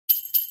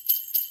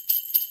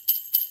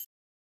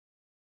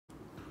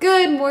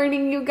Good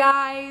morning, you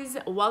guys.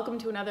 Welcome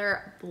to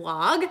another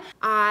vlog.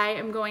 I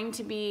am going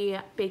to be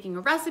baking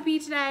a recipe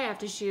today. I have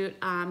to shoot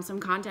some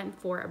content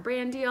for a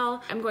brand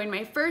deal. I'm going to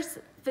my first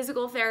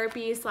physical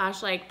therapy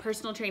slash like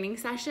personal training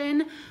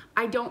session.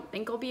 I don't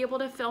think I'll be able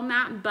to film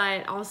that,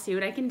 but I'll see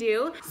what I can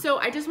do. So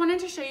I just wanted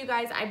to show you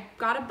guys, I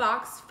got a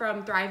box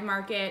from Thrive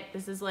Market.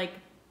 This is like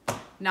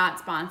not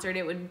sponsored.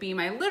 It would be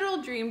my literal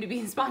dream to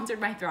be sponsored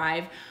by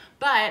Thrive,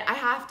 but I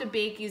have to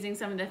bake using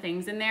some of the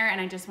things in there,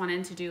 and I just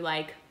wanted to do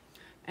like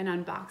an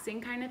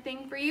unboxing kind of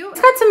thing for you. It's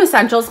got some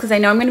essentials because I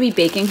know I'm going to be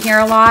baking here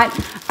a lot.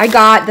 I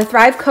got the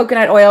Thrive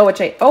coconut oil,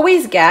 which I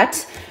always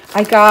get.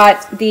 I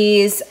got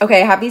these,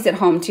 okay, I have these at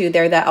home too.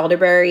 They're the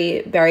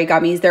elderberry berry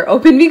gummies. They're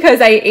open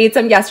because I ate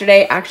some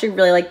yesterday. I actually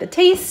really like the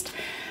taste.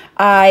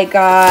 I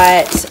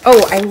got,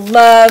 oh, I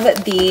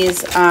love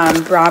these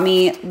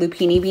Brahmi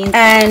lupini beans.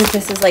 And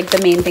this is like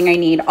the main thing I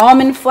need.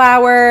 Almond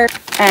flour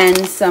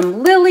and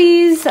some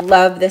lilies.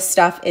 Love this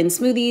stuff in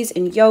smoothies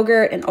and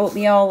yogurt and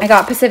oatmeal. I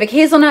got Pacific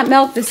hazelnut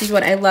milk. This is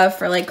what I love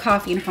for like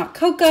coffee and hot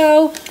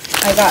cocoa.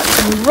 I got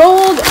some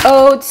rolled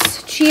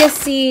oats, chia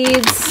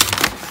seeds,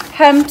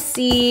 hemp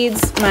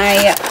seeds.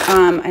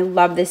 I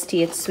love this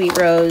tea. It's sweet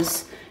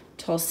rose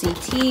tulsi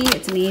tea.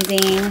 It's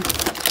amazing.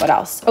 What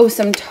else? Oh,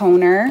 some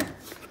toner.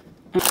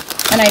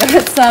 And I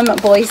got some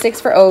bully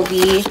sticks for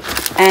Ovi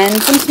and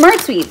some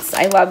Smart Sweets.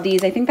 I love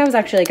these. I think that was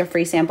actually like a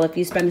free sample. If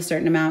you spend a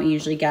certain amount, you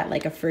usually get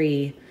like a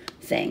free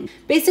thing.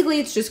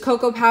 Basically, it's just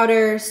cocoa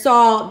powder,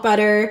 salt,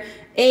 butter,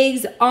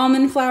 eggs,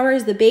 almond flour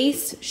is the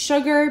base,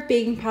 sugar,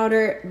 baking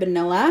powder,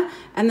 vanilla.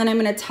 And then I'm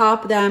gonna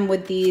top them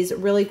with these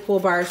really cool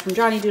bars from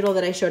Johnny Doodle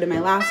that I showed in my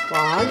last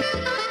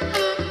vlog.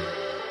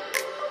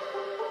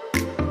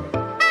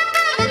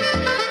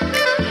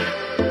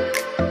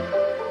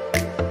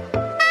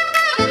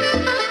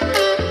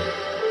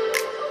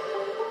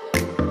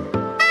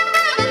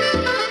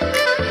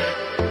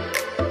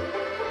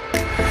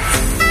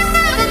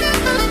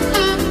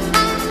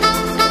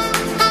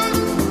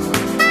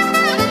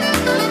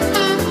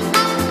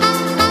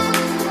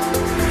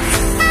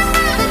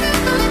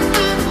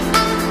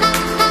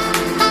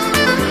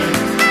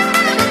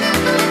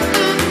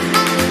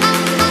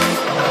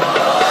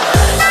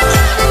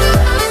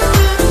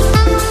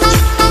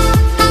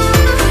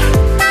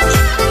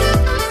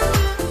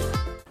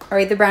 All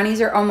right, the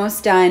brownies are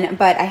almost done,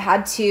 but I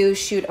had to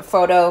shoot a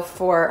photo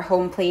for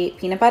Home Plate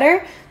peanut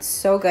butter. It's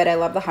so good. I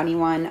love the honey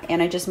one.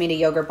 And I just made a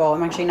yogurt bowl.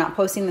 I'm actually not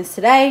posting this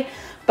today,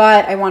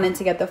 but I wanted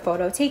to get the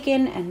photo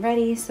taken and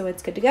ready, so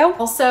it's good to go.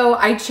 Also,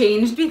 I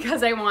changed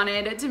because I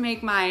wanted to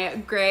make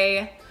my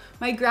gray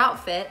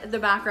outfit the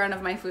background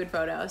of my food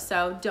photo,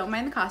 so don't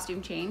mind the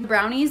costume change.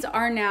 Brownies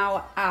are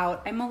now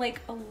out. I'm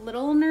like a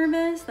little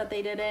nervous that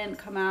they didn't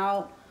come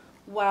out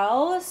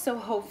well, so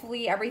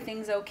hopefully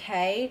everything's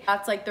okay.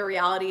 That's like the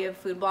reality of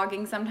food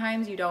blogging.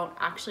 Sometimes you don't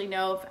actually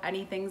know if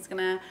anything's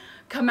gonna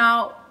come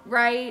out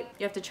right.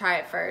 You have to try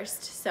it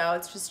first, so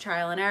it's just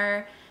trial and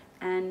error.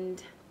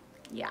 And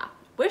yeah,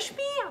 wish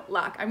me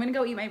luck. I'm gonna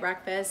go eat my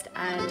breakfast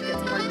and get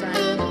some work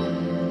done.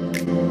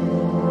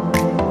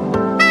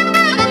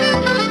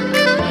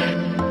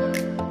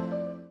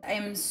 I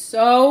am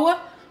so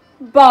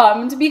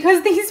bummed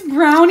because these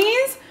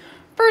brownies,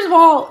 first of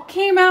all,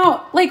 came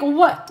out like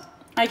what?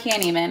 I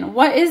can't even.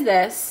 What is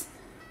this?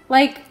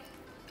 Like,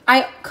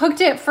 I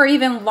cooked it for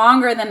even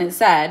longer than it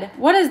said.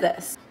 What is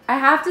this? I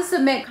have to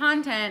submit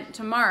content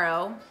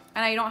tomorrow,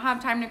 and I don't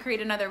have time to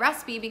create another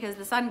recipe because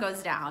the sun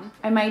goes down.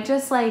 I might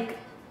just like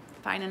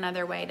find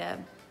another way to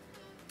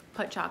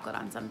put chocolate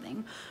on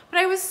something. But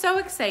I was so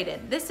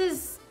excited. This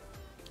is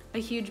a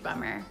huge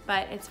bummer,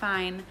 but it's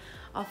fine.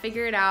 I'll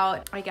figure it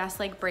out. I guess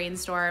like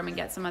brainstorm and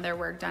get some other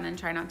work done and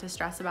try not to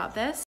stress about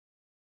this.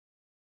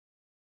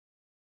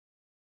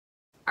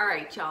 All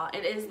right, y'all,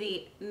 it is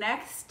the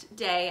next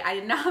day. I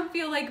did not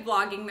feel like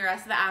vlogging the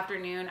rest of the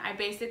afternoon. I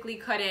basically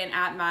couldn't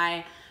at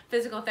my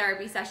physical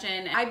therapy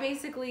session. I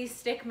basically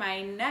stick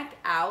my neck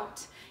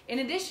out in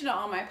addition to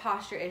all my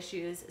posture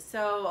issues.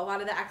 So a lot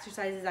of the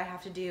exercises I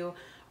have to do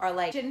are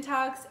like chin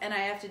tucks, and I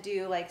have to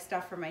do like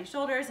stuff for my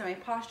shoulders and my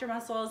posture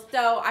muscles.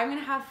 So I'm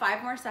gonna have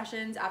 5 more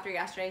sessions after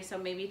yesterday, so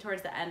maybe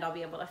towards the end I'll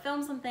be able to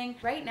film something.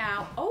 Right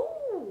now,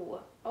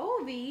 oh,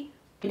 Ovi.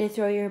 Did you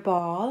throw your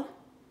ball?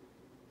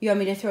 You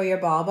want me to throw your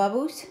ball,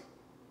 Bubbles?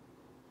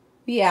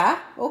 Yeah,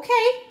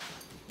 okay.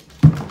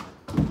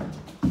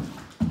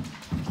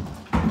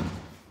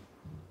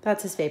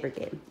 That's his favorite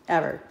game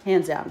ever,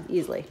 hands down,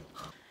 easily.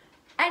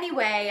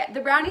 Anyway,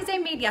 the brownies I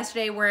made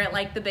yesterday weren't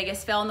like the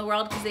biggest fail in the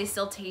world because they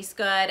still taste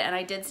good, and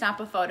I did snap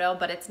a photo,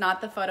 but it's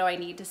not the photo I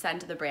need to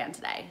send to the brand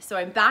today. So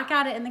I'm back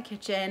at it in the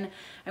kitchen.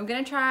 I'm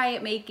gonna try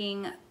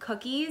making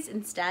cookies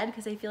instead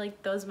because I feel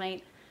like those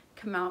might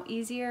come out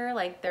easier,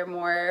 like they're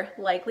more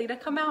likely to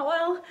come out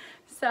well.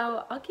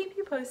 So I'll keep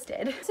you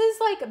posted. This is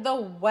like the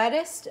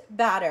wettest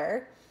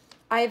batter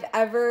I've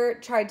ever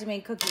tried to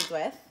make cookies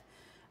with.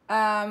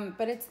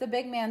 But it's the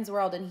big man's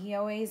world, and he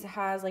always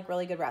has like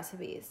really good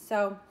recipes.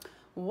 So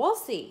we'll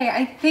see.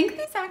 I think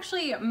this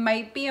actually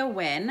might be a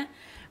win.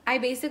 I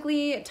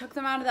basically took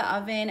them out of the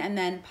oven and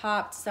then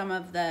popped some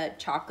of the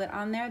chocolate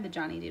on there, the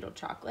Johnny Doodle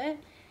chocolate.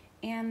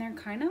 And they're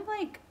kind of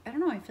like, I don't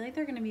know, I feel like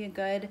they're gonna be a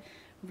good,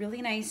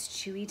 really nice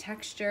chewy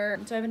texture.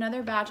 So I have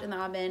another batch in the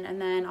oven and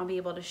then I'll be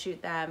able to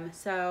shoot them.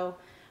 So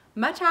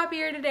much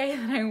happier today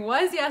than I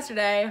was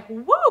yesterday.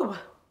 Woo!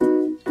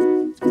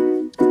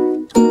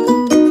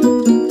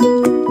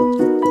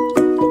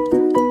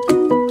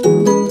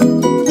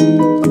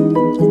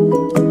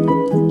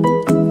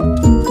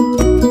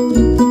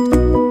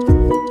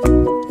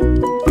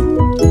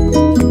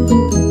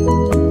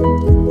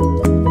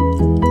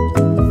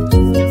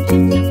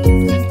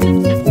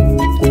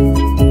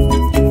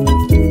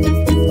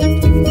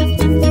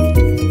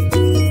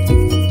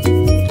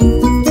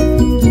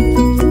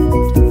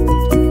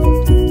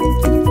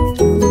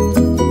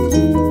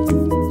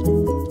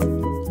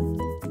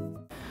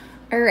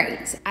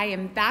 I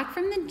am back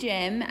from the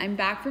gym, I'm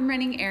back from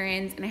running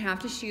errands, and I have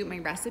to shoot my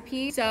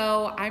recipe.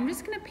 So I'm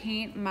just gonna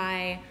paint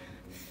my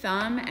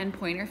thumb and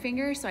pointer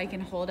finger so I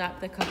can hold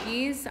up the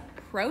cookies.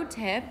 Pro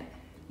tip,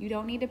 you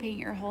don't need to paint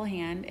your whole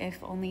hand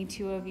if only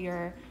 2 of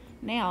your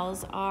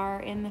nails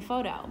are in the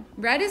photo.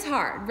 Red is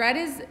hard.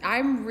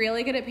 I'm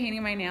really good at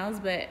painting my nails,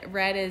 but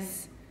red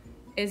is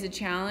a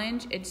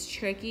challenge. It's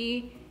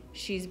tricky.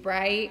 She's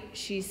bright.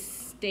 She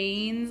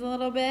stains a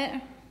little bit.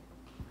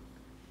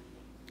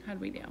 How'd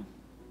we do?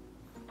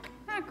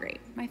 Not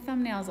great. My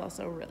thumbnail's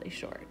also really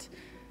short.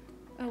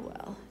 Oh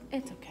well,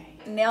 it's okay.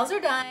 Nails are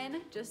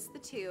done, just the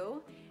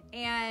 2.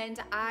 And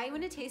I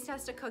want to taste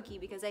test a cookie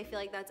because I feel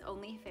like that's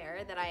only fair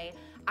that I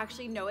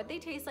actually know what they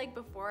taste like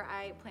before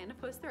I plan to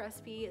post the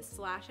recipe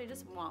 / I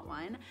just want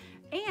one.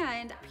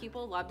 And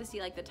people love to see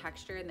like the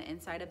texture and the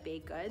inside of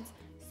baked goods.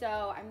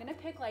 So I'm gonna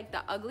pick like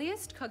the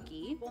ugliest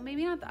cookie. Well,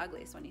 maybe not the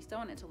ugliest one, you still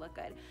want it to look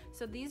good.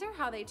 So these are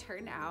how they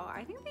turned out.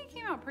 I think they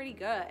came out pretty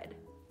good.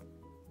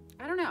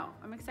 I don't know,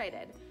 I'm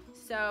excited.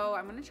 So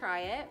I'm gonna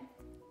try it.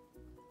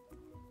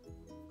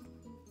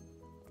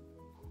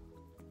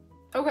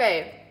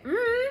 Okay,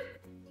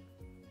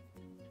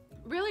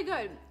 really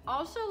good.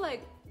 Also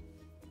like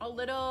a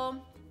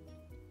little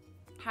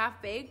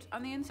half baked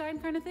on the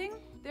inside kind of thing.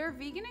 They're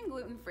vegan and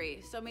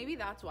gluten-free, so maybe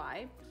that's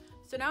why.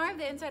 So now I have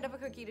the inside of a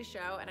cookie to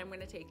show and I'm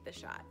gonna take the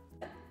shot.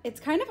 It's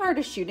kind of hard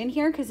to shoot in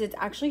here because it's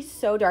actually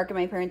so dark in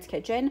my parents'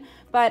 kitchen,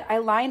 but I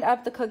lined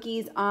up the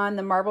cookies on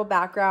the marble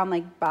background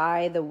like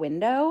by the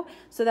window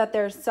so that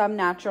there's some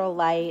natural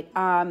light.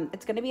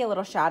 It's gonna be a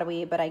little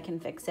shadowy, but I can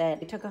fix it.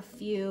 I took a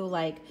few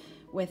like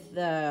with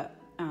the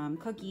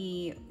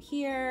cookie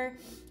here.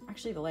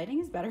 Actually, the lighting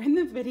is better in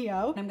the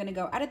video. I'm gonna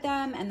go edit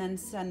them and then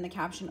send the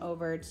caption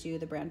over to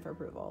the brand for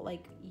approval.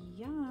 Like,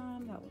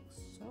 yum, that looks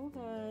so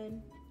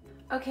good.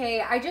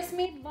 Okay, I just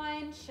made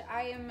lunch.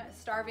 I am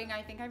starving.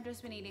 I think I've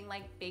just been eating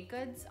like baked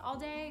goods all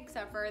day,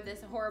 except for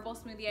this horrible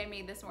smoothie I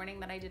made this morning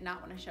that I did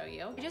not want to show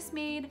you. I just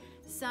made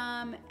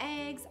some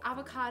eggs,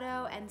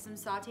 avocado, and some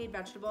sauteed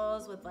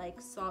vegetables with like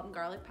salt and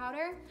garlic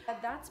powder.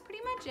 That's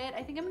pretty much it.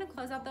 I think I'm gonna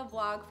close out the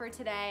vlog for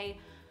today.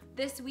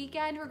 This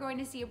weekend, we're going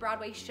to see a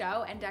Broadway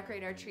show and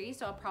decorate our tree,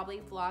 so I'll probably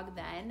vlog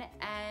then.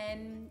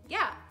 And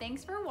yeah,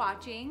 thanks for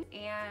watching,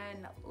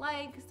 and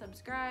like,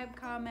 subscribe,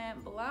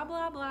 comment, blah,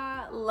 blah,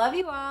 blah. Love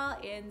you all,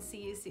 and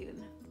see you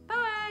soon.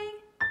 Bye.